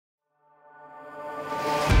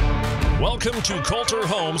Welcome to Kolter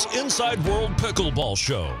Homes' Inside World Pickleball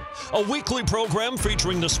Show, a weekly program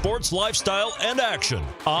featuring the sports, lifestyle, and action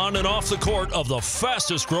on and off the court of the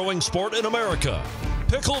fastest growing sport in America,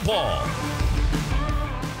 pickleball.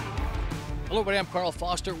 Hello everybody, I'm Carl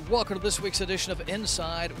Foster. Welcome to this week's edition of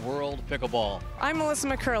Inside World Pickleball. I'm Melissa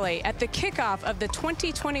McCurley at the kickoff of the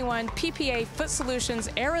 2021 PPA Foot Solutions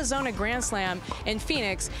Arizona Grand Slam in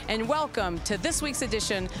Phoenix, and welcome to this week's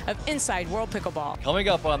edition of Inside World Pickleball. Coming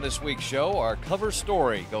up on this week's show, our cover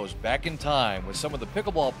story goes back in time with some of the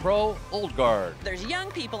pickleball pro old guard. There's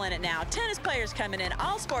young people in it now, tennis players coming in,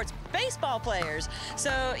 all sports, baseball players.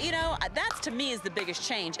 So, you know, that to me is the biggest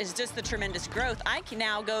change, is just the tremendous growth. I can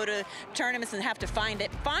now go to tournaments and have to find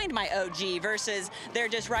my OG versus they're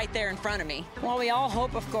just right there in front of me. Well, we all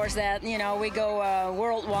hope, of course, that, you know, we go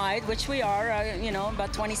worldwide, which we are, you know,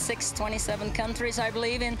 about 26, 27 countries, I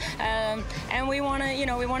believe, and we want to, you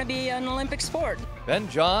know, we want to be an Olympic sport. Ben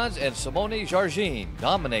Johns and Simone Jardim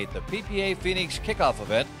dominate the PPA Phoenix kickoff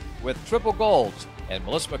event with triple golds, and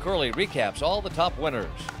Melissa McCurley recaps all the top winners.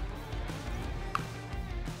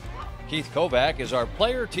 Keith Kovach is our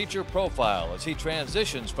player-teacher profile as he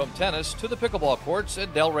transitions from tennis to the pickleball courts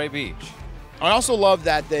at Delray Beach. I also love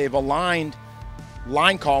that they've aligned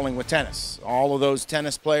line calling with tennis. All of those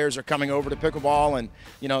tennis players are coming over to pickleball, and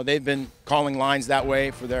you know they've been calling lines that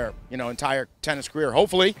way for their entire tennis career,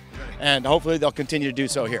 hopefully, and hopefully they'll continue to do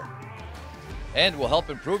so here. And we'll help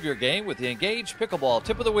improve your game with the Engage Pickleball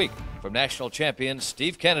Tip of the Week from national champion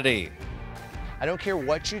Steve Kennedy. I don't care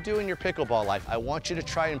what you do in your pickleball life. I want you to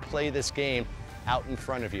try and play this game out in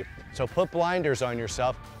front of you. So put blinders on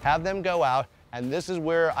yourself, have them go out, and this is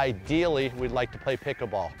where ideally we'd like to play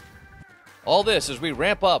pickleball. All this as we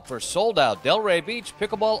ramp up for sold-out Delray Beach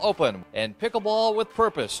Pickleball Open and Pickleball with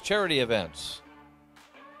Purpose charity events.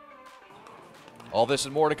 All this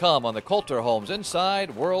and more to come on the Kolter Homes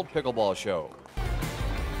Inside World Pickleball Show.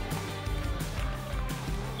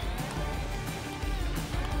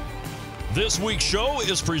 This week's show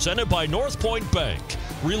is presented by North Point Bank,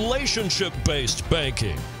 relationship-based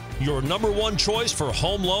banking, your #1 choice for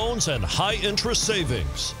home loans and high-interest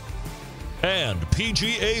savings. And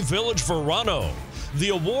PGA Village Verano, the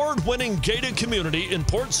award-winning gated community in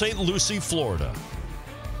Port St. Lucie, Florida.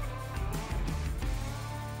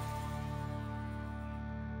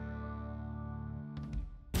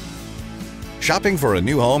 Shopping for a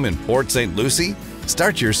new home in Port St. Lucie?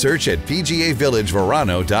 Start your search at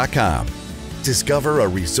PGAVillageVerano.com. Discover a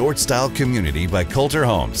resort-style community by Kolter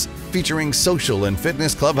Homes, featuring social and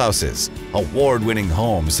fitness clubhouses, award-winning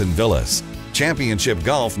homes and villas, championship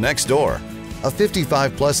golf next door, a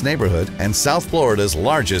 55-plus neighborhood, and South Florida's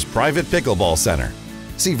largest private pickleball center.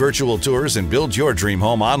 See virtual tours and build your dream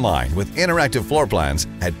home online with interactive floor plans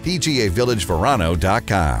at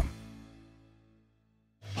PGAVillageVerano.com.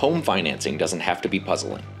 Home financing doesn't have to be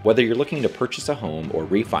puzzling. Whether you're looking to purchase a home or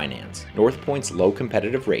refinance, NorthPoint's low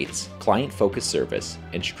competitive rates, client-focused service,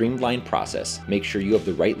 and streamlined process make sure you have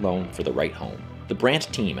the right loan for the right home. The branch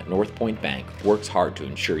team at North Point Bank works hard to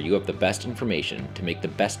ensure you have the best information to make the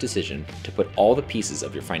best decision to put all the pieces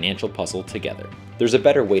of your financial puzzle together. There's a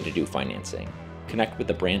better way to do financing. Connect with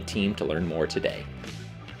the branch team to learn more today.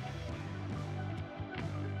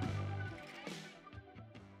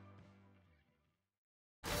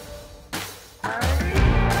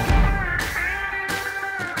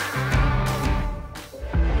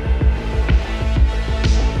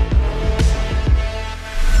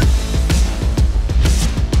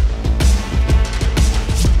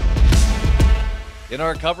 In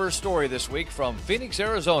our cover story this week from Phoenix,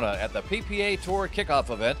 Arizona at the PPA Tour kickoff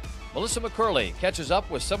event, Melissa McCurley catches up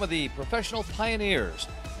with some of the professional pioneers,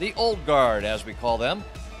 the old guard as we call them,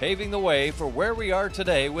 paving the way for where we are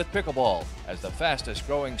today with pickleball as the fastest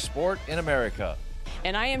growing sport in America.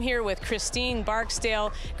 And I am here with Christine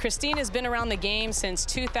Barksdale. Christine has been around the game since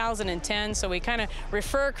 2010, so we kind of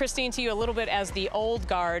refer Christine to you a little bit as the old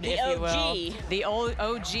guard, if you will. The old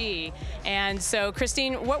OG. And so,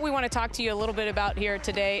 Christine, what we want to talk to you a little bit about here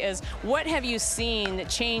today is what have you seen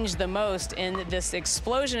change the most in this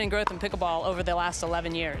explosion in growth in pickleball over the last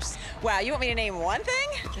 11 years? Wow, you want me to name one thing?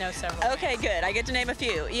 No, several. Okay, good. I get to name a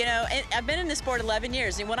few. You know, I've been in this sport 11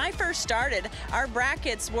 years, and when I first started, our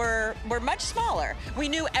brackets were much smaller. We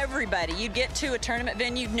knew everybody. You'd get to a tournament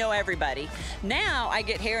venue, you'd know everybody. Now I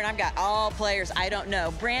get here and I've got all players I don't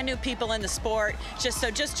know, brand new people in the sport,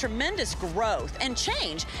 just tremendous growth and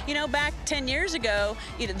change. You know, back 10 years ago,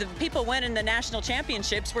 the people winning the national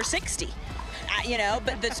championships were 60. You know,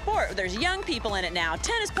 but the sport, there's young people in it now,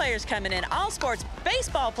 tennis players coming in, all sports,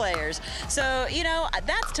 baseball players. So, you know,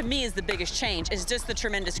 that's to me is the biggest change, is just the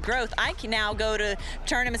tremendous growth. I can now go to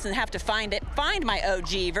tournaments and have to find my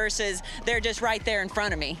OG versus they're just right there in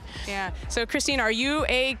front of me. Yeah. So, Christine, are you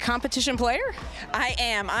a competition player? I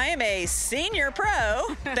am. I am a senior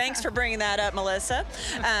pro. Thanks for bringing that up, Melissa.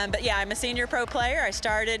 But yeah, I'm a senior pro player. I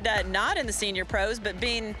started not in the senior pros, but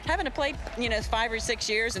having to play, you know, 5 or 6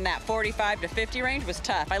 years in that 45 to 50 range was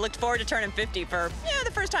tough. I looked forward to turning 50 for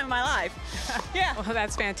the first time in my life. Yeah. Well,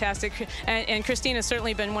 that's fantastic. And Christine has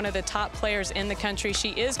certainly been one of the top players in the country. She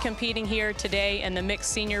is competing here today in the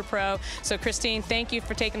mixed senior pro. So, Christine, thank you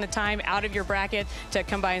for taking the time out of your bracket to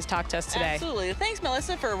come by and talk to us today. Absolutely. Thanks,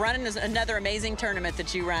 Melissa, for running another amazing tournament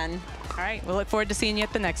that you run. All right. We'll look forward to seeing you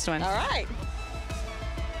at the next one. All right.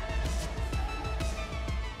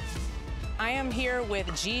 I am here with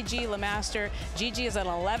Gigi LeMaster. Gigi is an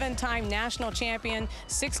 11-time national champion,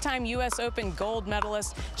 6-time U.S. Open gold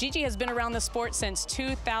medalist. Gigi has been around the sport since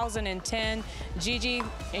 2010. Gigi,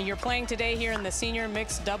 and you're playing today here in the senior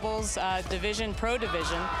mixed doubles division, pro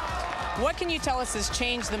division. What can you tell us has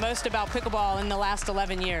changed the most about pickleball in the last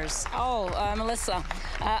 11 years? Melissa,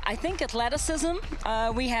 I think athleticism.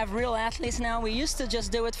 We have real athletes now. We used to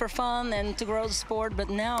just do it for fun and to grow the sport, but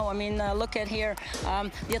now, I mean, look at here.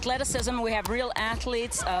 The athleticism, we have real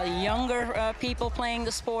athletes, younger people playing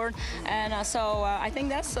the sport, and so I think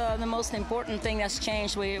that's the most important thing that's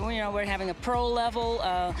changed. We're having a pro level,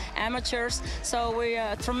 amateurs, so we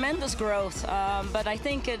tremendous growth. But I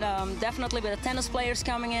think it definitely with the tennis players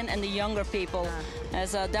coming in and the younger people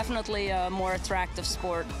as definitely a more attractive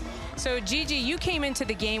sport. So, Gigi, you came into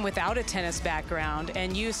the game without a tennis background,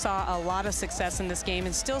 and you saw a lot of success in this game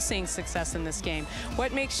and still seeing success in this game.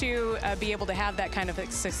 What makes you be able to have that kind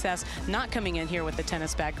of success not coming in here with the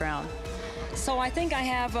tennis background? So I think I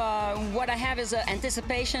have, what I have is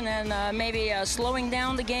anticipation and maybe slowing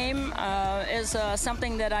down the game is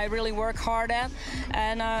something that I really work hard at,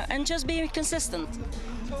 and just being consistent.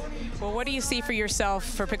 Well, what do you see for yourself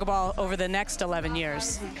for pickleball over the next 11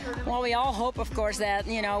 years? Well, we all hope, of course, that,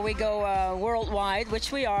 you know, we go worldwide,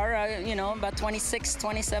 which we are, you know, about 26,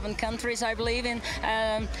 27 countries, I believe in,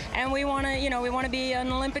 and we want to, you know, we want to be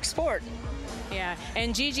an Olympic sport. Yeah,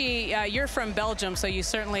 and Gigi, you're from Belgium, so you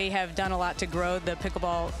certainly have done a lot to grow the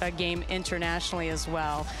pickleball game internationally as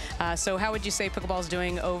well. So how would you say pickleball is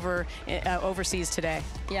doing overseas today?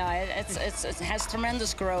 Yeah, it has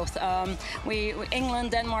tremendous growth.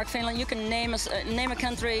 England, Denmark, Finland, you can name a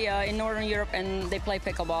country in Northern Europe and they play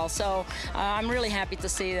pickleball. So I'm really happy to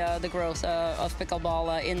see the growth of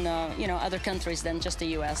pickleball in other countries than just the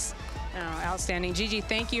U.S. Oh, outstanding. Gigi,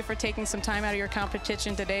 thank you for taking some time out of your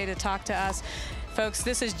competition today to talk to us. Folks,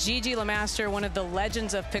 this is Gigi LeMaster, one of the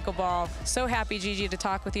legends of pickleball. So happy, Gigi, to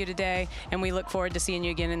talk with you today, and we look forward to seeing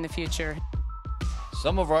you again in the future.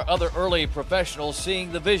 Some of our other early professionals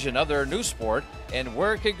seeing the vision of their new sport and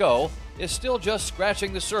where it could go is still just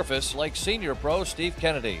scratching the surface, like senior pro Steve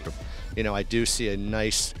Kennedy. You know, I do see a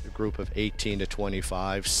nice group of 18 to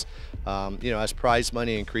 25s. You know, as prize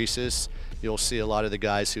money increases, you'll see a lot of the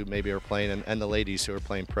guys who maybe are playing, and the ladies who are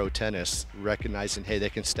playing pro tennis, recognizing, hey, they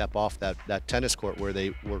can step off that tennis court where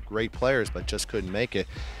they were great players but just couldn't make it,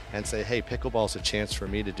 and say, hey, pickleball's a chance for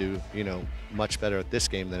me to do, you know, much better at this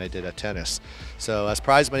game than I did at tennis. So as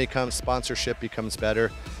prize money comes, sponsorship becomes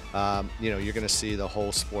better. You know, you're going to see the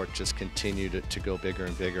whole sport just continue to go bigger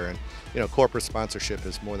and bigger, and you know, corporate sponsorship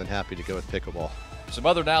is more than happy to go with pickleball. Some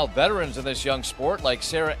other now veterans in this young sport, like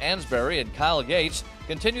Sarah Ansberry and Kyle Gates,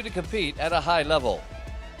 continue to compete at a high level.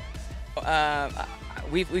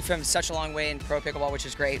 We've come such a long way in pro pickleball, which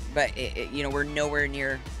is great, but you know, we're nowhere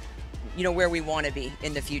near, you know, where we want to be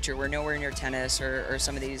in the future. We're nowhere near tennis or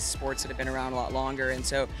some of these sports that have been around a lot longer, and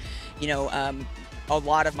so, you know, a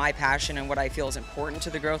lot of my passion and what I feel is important to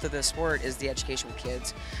the growth of this sport is the education with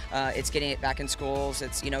kids. It's getting it back in schools.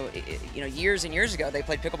 It's, you know, years and years ago they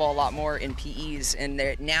played pickleball a lot more in PEs, and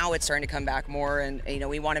now it's starting to come back more. And you know,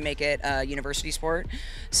 we want to make it a university sport.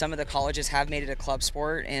 Some of the colleges have made it a club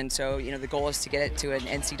sport, and so you know, the goal is to get it to an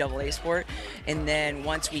NCAA sport. And then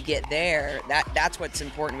once we get there, that's what's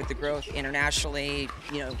important with the growth internationally.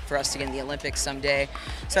 You know, for us to get in the Olympics someday.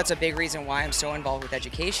 So that's a big reason why I'm so involved with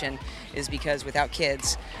education, is because without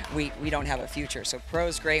kids, we don't have a future. So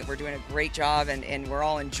pro's great, we're doing a great job, and we're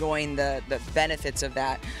all enjoying the benefits of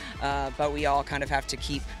that, but we all kind of have to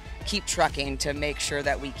keep trucking to make sure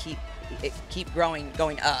that we keep keep growing,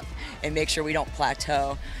 going up, and make sure we don't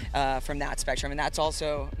plateau from that spectrum. And that's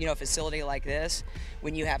also, you know, a facility like this,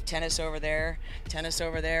 when you have tennis over there,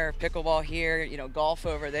 pickleball here, you know, golf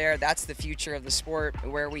over there, that's the future of the sport,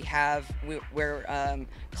 where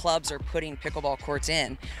clubs are putting pickleball courts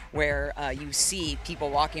in, where you see people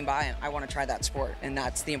walking by and I want to try that sport, and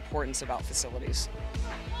that's the importance about facilities.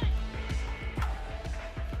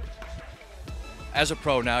 As a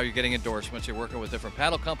pro now, you're getting endorsements. You're working with different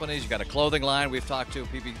paddle companies. You got a clothing line. We've talked to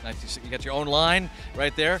you got your own line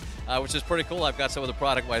right there, which is pretty cool. I've got some of the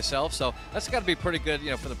product myself, so that's got to be pretty good, you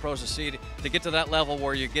know, for the pros to see, to get to that level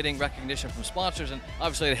where you're getting recognition from sponsors, and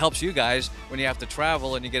obviously it helps you guys when you have to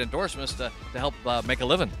travel and you get endorsements to help make a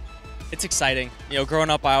living. It's exciting. You know, growing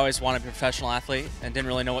up, I always wanted to be a professional athlete and didn't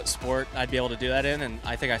really know what sport I'd be able to do that in, and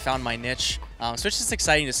I think I found my niche. So it's just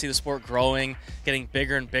exciting to see the sport growing, getting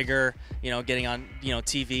bigger and bigger, you know, getting on, you know,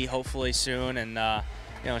 TV hopefully soon, and, you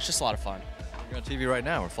know, it's just a lot of fun. You're on TV right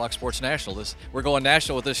now. We're Fox Sports National. We're going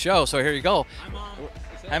national with this show, so here you go. Hi, Mom.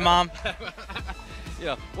 Hi, Mom. You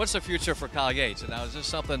know, what's the future for Kyle Yates? And now, is this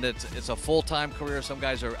something it's a full-time career? Some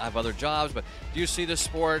guys have other jobs, but do you see this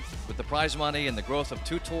sport with the prize money and the growth of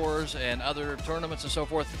 2 tours and other tournaments and so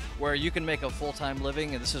forth, where you can make a full-time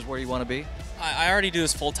living, and this is where you want to be? I already do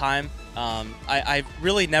this full-time. I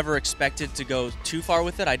really never expected to go too far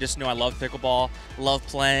with it. I just knew I love pickleball, love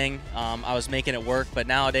playing. I was making it work, but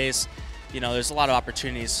nowadays, you know, there's a lot of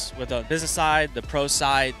opportunities with the business side, the pro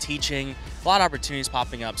side, teaching, a lot of opportunities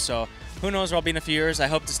popping up. So who knows where I'll be in a few years. I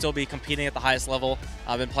hope to still be competing at the highest level.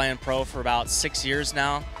 I've been playing pro for about 6 years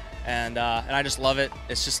now, and I just love it.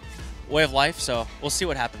 It's just a way of life, so we'll see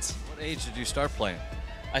what happens. What age did you start playing?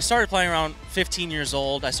 I started playing around 15 years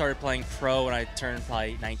old. I started playing pro when I turned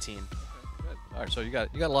probably 19. Okay, good. All right, so you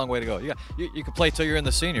got a long way to go. You can play till you're in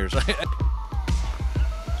the seniors, right?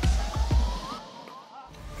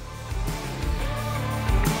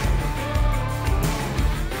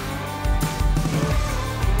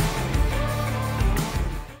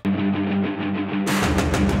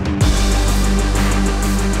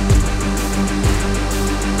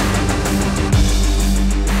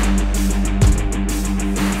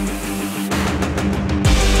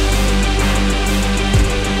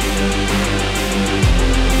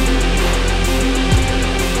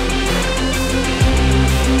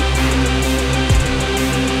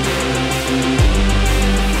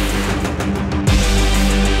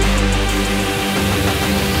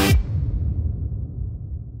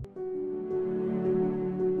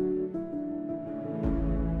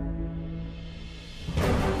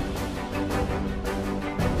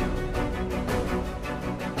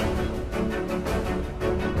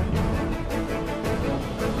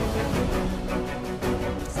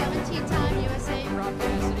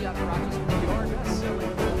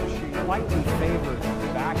 Slightly favored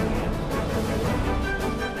backhand.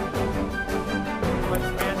 Much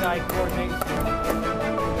hand-eye coordination.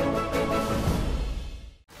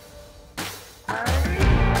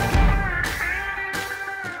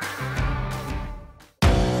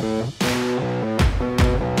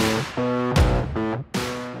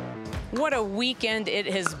 What a weekend it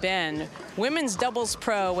has been. Women's doubles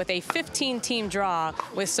pro with a 15-team draw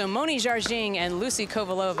with SImone Jardim and Lucy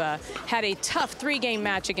Kovalova had a tough 3-game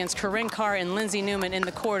match against Corinne Carr and Lindsay Newman in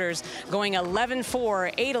the quarters, going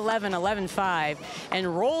 11-4, 8-11, 11-5,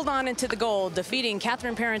 and rolled on into the gold, defeating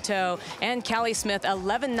Catherine Parenteau and Callie Smith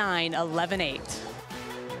 11-9, 11-8.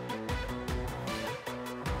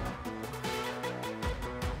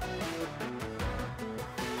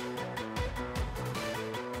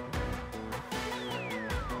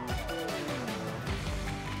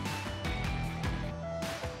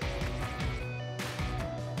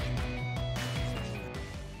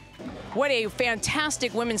 What a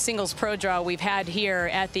fantastic women's singles pro draw we've had here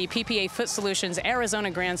at the PPA Foot Solutions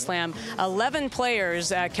Arizona Grand Slam. 11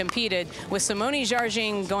 players competed, with SImone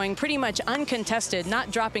Jardim going pretty much uncontested,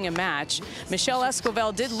 not dropping a match. Michelle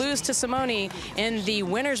Esquivel did lose to SImone in the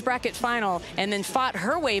winner's bracket final and then fought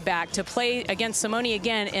her way back to play against SImone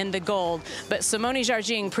again in the gold. But SImone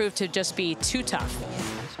Jardim proved to just be too tough.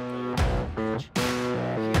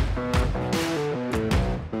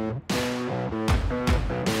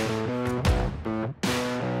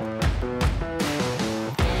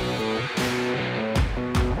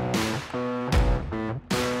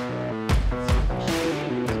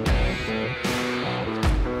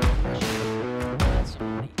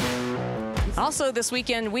 Also this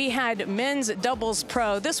weekend, we had men's doubles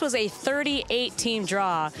pro. This was a 38-team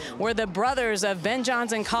draw where the brothers of Ben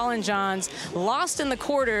Johns and Colin Johns lost in the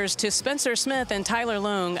quarters to Spencer Smith and Tyler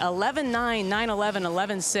Leung, 11-9, 9-11,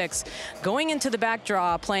 11-6. Going into the back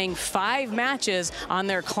draw, playing 5 matches on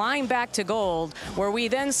their climb back to gold, where we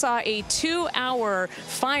then saw a 2-hour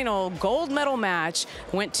final gold medal match.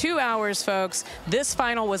 Went 2 hours, folks. This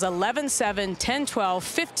final was 11-7,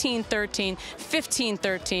 10-12, 15-13,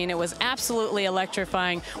 15-13. It was absolutely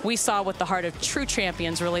electrifying. We saw what the heart of true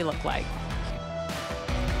champions really look like.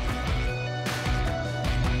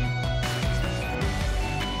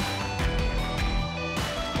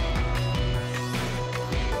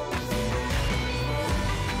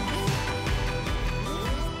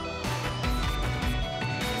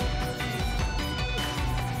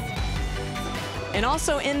 And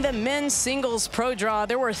also in the men's singles pro draw,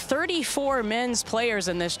 there were 34 men's players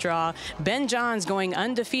in this draw. Ben Johns going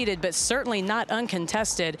undefeated, but certainly not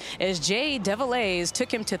uncontested, as Jay Devillez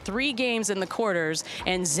took him to 3 games in the quarters,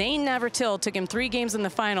 and Zane Navratil took him 3 games in the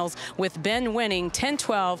finals, with Ben winning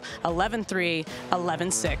 10-12, 11-3,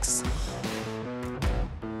 11-6.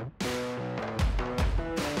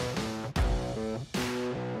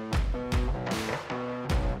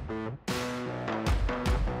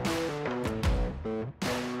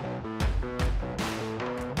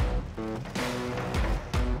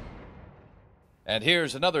 And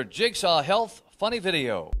here's another Jigsaw Health funny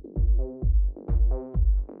video.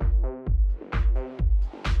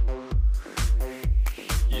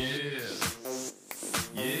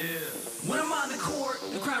 When I'm on the court,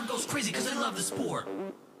 the crowd goes crazy because they love the sport.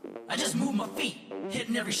 I just move my feet,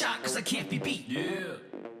 hitting every shot because I can't be beat.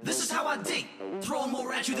 This is how I dig, throwing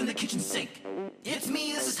more at you than the kitchen sink. It's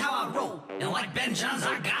me, this is how I roll, and like Ben Johns,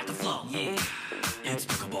 I got the flow. It's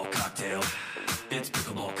pickleball cocktail. It's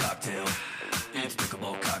pickleball cocktail. It's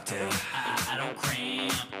pickleball cocktail. I don't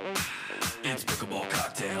cramp. It's pickleball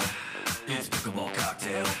cocktail. It's pickleball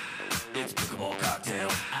cocktail. It's pickleball cocktail.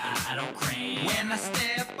 I don't cramp. When I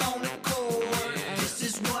step on the court, this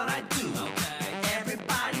is what I do.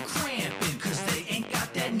 Everybody cramping, cause they ain't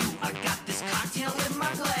got that new. I got this cocktail in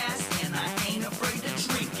my glass, and I ain't afraid to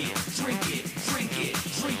drink it. Drink it, drink it,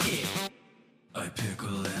 drink it. I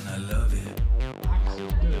pickle and I love it.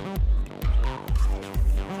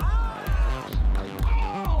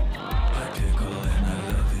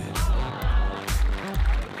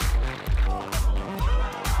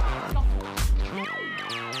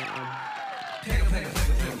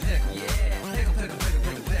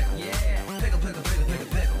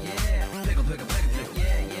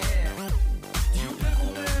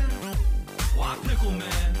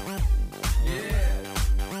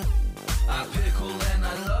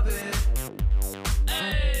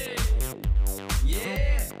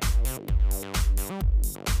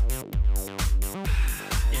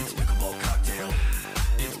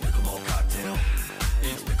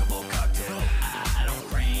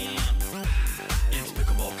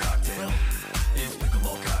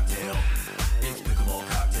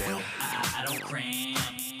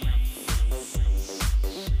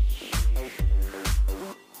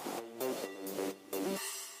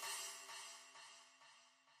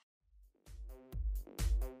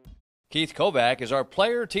 Keith Kovach is our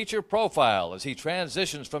player-teacher profile as he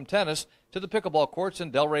transitions from tennis to the pickleball courts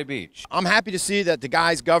in Delray Beach. I'm happy to see that the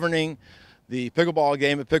guys governing the pickleball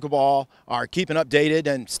game of pickleball are keeping updated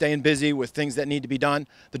and staying busy with things that need to be done.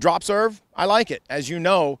 The drop serve, I like it. As you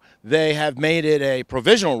know, they have made it a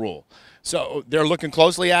provisional rule. So they're looking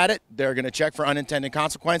closely at it. They're going to check for unintended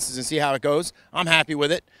consequences and see how it goes. I'm happy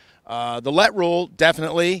with it. The let rule,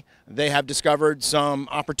 definitely, they have discovered some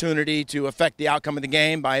opportunity to affect the outcome of the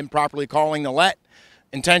game by improperly calling the let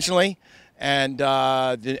intentionally. And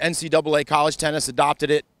the NCAA college tennis adopted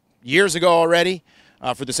it years ago already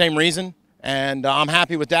for the same reason. And I'm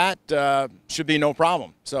happy with that. Should be no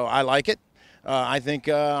problem. So I like it. I think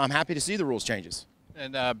I'm happy to see the rules changes.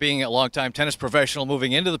 And being a longtime tennis professional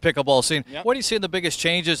moving into the pickleball scene, what do you see the biggest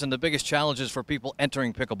changes and the biggest challenges for people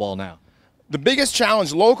entering pickleball now? The biggest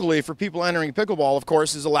challenge locally for people entering pickleball, of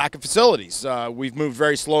course, is a lack of facilities. We've moved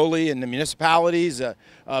very slowly in the municipalities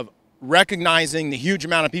of recognizing the huge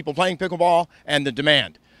amount of people playing pickleball and the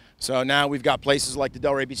demand. So now we've got places like the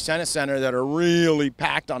Delray Beach Tennis Center that are really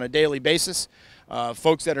packed on a daily basis.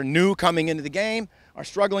 Folks that are new coming into the game are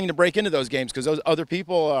struggling to break into those games because those other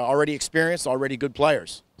people are already experienced, already good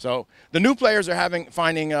players. So the new players are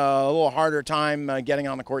finding a little harder time getting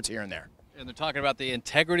on the courts here and there. And they're talking about the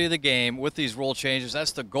integrity of the game with these rule changes.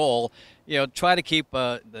 That's the goal. You know, try to keep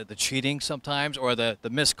the cheating sometimes, or the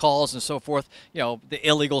missed calls and so forth. You know, the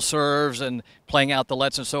illegal serves and playing out the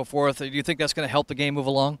lets and so forth. Do you think that's going to help the game move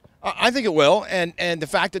along? I think it will, and the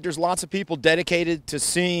fact that there's lots of people dedicated to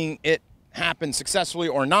seeing it happen successfully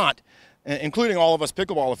or not, including all of us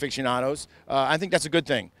pickleball aficionados, I think that's a good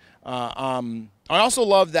thing. I also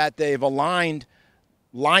love that they've aligned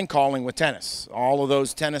line calling with tennis. All of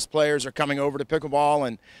those tennis players are coming over to pickleball,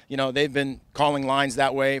 and they've been calling lines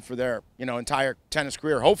that way for their entire tennis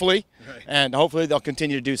career, hopefully, and hopefully they'll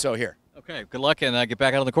continue to do so here. Okay, good luck, and get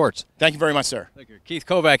back out on the courts. Thank you very much, sir. Thank you. Keith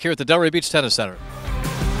Kovach here at the Delray Beach Tennis Center.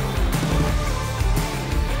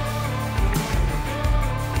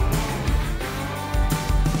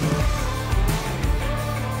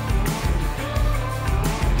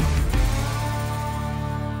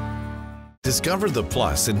 Discover the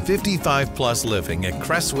plus in 55-plus living at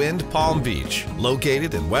Crestwind Palm Beach.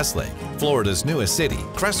 Located in Westlake, Florida's newest city,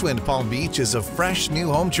 Crestwind Palm Beach is a fresh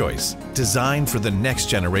new home choice designed for the next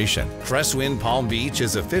generation. Crestwind Palm Beach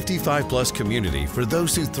is a 55-plus community for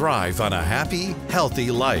those who thrive on a happy,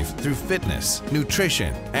 healthy life through fitness,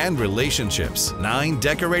 nutrition, and relationships. 9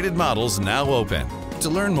 decorated models now open. To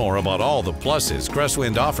learn more about all the pluses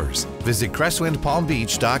Crestwind offers, visit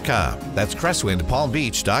crestwindpalmbeach.com. That's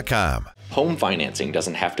crestwindpalmbeach.com. Home financing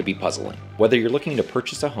doesn't have to be puzzling. Whether you're looking to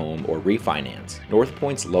purchase a home or refinance,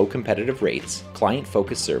 NorthPoint's low competitive rates,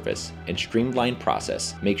 client-focused service, and streamlined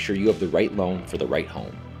process make sure you have the right loan for the right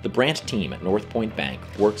home. The branch team at NorthPoint Bank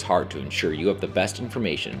works hard to ensure you have the best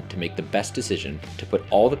information to make the best decision to put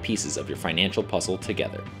all the pieces of your financial puzzle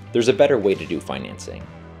together. There's a better way to do financing.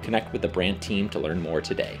 Connect with the branch team to learn more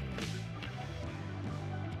today.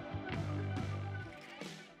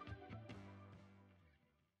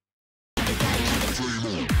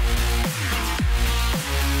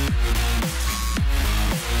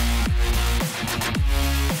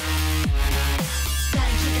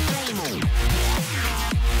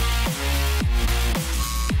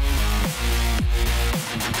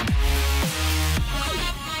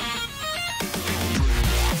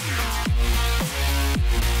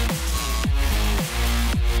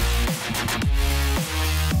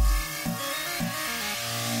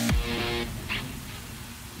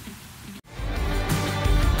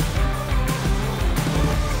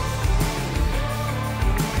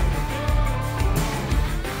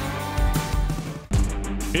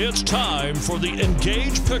 It's time for the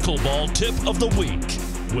Engage Pickleball Tip of the Week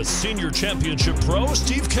with Senior Championship Pro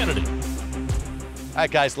Steve Kennedy. All right,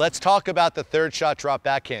 guys, let's talk about the third shot drop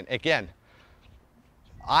backhand. Again,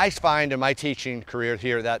 I find in my teaching career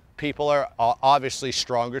here that people are obviously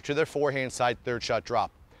stronger to their forehand side third shot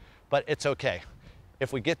drop, but it's okay.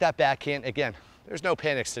 If we get that backhand, again, there's no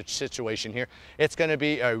panic situation here. It's going to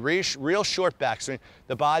be a real short backswing.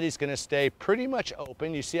 The body's going to stay pretty much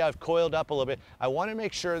open. You see I've coiled up a little bit. I want to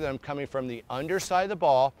make sure that I'm coming from the underside of the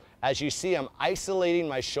ball. As you see, I'm isolating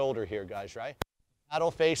my shoulder here, guys, right?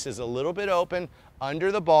 Paddle face is a little bit open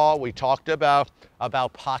under the ball. We talked about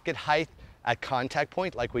pocket height at contact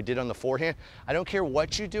point like we did on the forehand. I don't care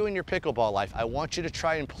what you do in your pickleball life. I want you to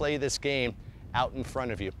try and play this game out in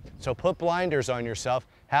front of you. So put blinders on yourself,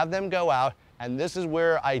 have them go out, and this is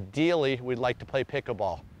where ideally we'd like to play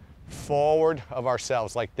pickleball. Forward of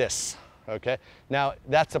ourselves like this, okay? Now,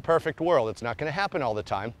 that's a perfect world. It's not gonna happen all the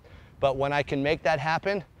time, but when I can make that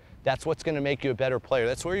happen, that's what's gonna make you a better player.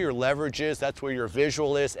 That's where your leverage is, that's where your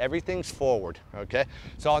visual is, everything's forward, okay?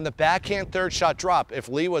 So on the backhand third shot drop, if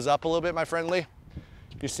Lee was up a little bit, my friend Lee,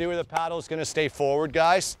 you see where the paddle is gonna stay forward,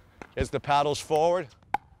 guys? Is the paddle's forward?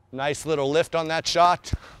 Nice little lift on that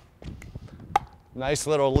shot. Nice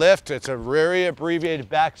little lift. It's a very abbreviated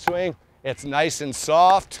backswing. It's nice and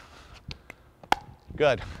soft.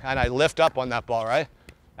 Good. And I lift up on that ball, right?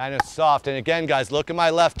 And it's soft. And again, guys, look at my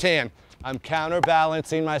left hand. I'm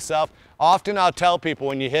counterbalancing myself. Often I'll tell people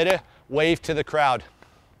when you hit it, wave to the crowd.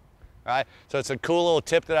 All right? So it's a cool little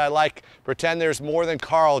tip that I like. Pretend there's more than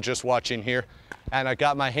Carl just watching here. And I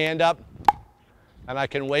got my hand up, and I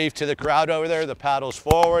can wave to the crowd over there. The paddle's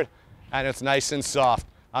forward, and it's nice and soft.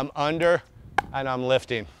 I'm under, and I'm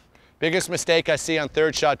lifting. Biggest mistake I see on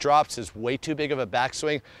third shot drops is way too big of a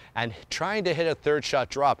backswing and trying to hit a third shot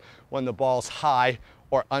drop when the ball's high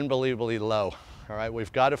or unbelievably low. All right,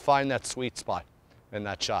 we've got to find that sweet spot in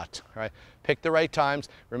that shot. All right, pick the right times.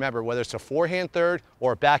 Remember, whether it's a forehand third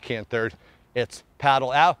or a backhand third, it's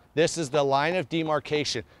paddle out. This is the line of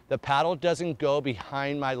demarcation. The paddle doesn't go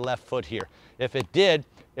behind my left foot here. If it did,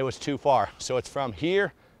 it was too far. So it's from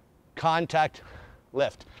here, contact,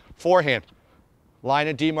 lift. Forehand, line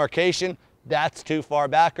of demarcation, that's too far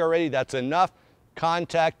back already, that's enough.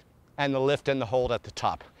 Contact and the lift and the hold at the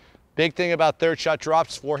top. Big thing about third shot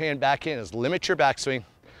drops, forehand, backhand, is limit your backswing.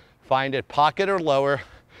 Find it pocket or lower,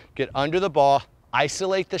 get under the ball,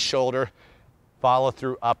 isolate the shoulder, follow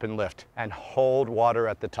through up and lift, and hold water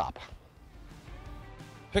at the top.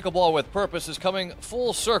 Pickleball with Purpose is coming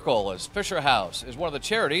full circle as Fisher House is one of the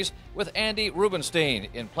charities with Andy Rubenstein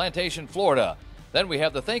in Plantation, Florida. Then we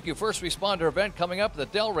have the Thank You First Responder event coming up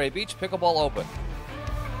at the Delray Beach Pickleball Open.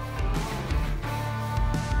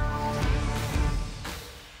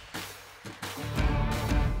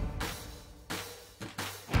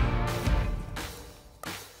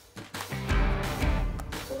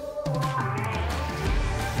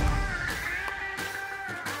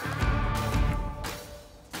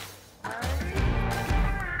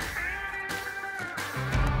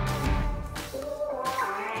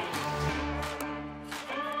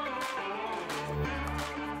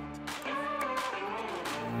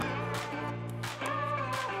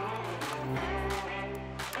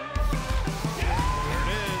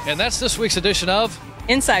 And that's this week's edition of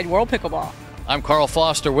Inside World Pickleball. I'm Carl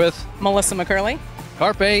Foster with Melissa McCurley.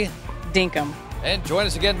 Carpe Dinkum. And join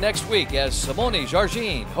us again next week as SImone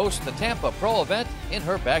Jardim hosts the Tampa Pro event in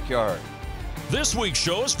her backyard. This week's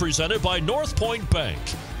show is presented by North Point Bank,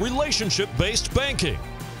 relationship-based banking,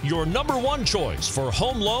 your #1 choice for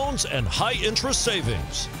home loans and high-interest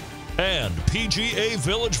savings. And PGA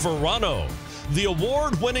Village Verano, the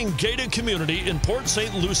award-winning gated community in Port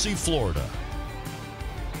St. Lucie, Florida.